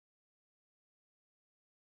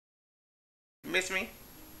Miss me?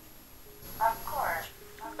 Of course.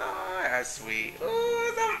 Oh, that's sweet.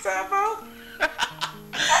 Oh, what's up, Tabo?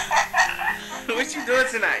 What you doing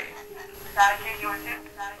tonight? Gotta drink you too.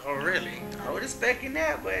 Oh, really? I was expecting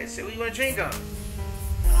that, but shit, what you want to drink on?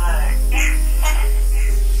 What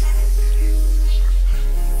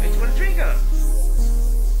What you want to drink on?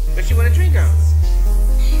 What you want to drink on?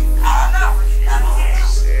 I don't know. What you got to do?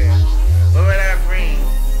 Shit. What would I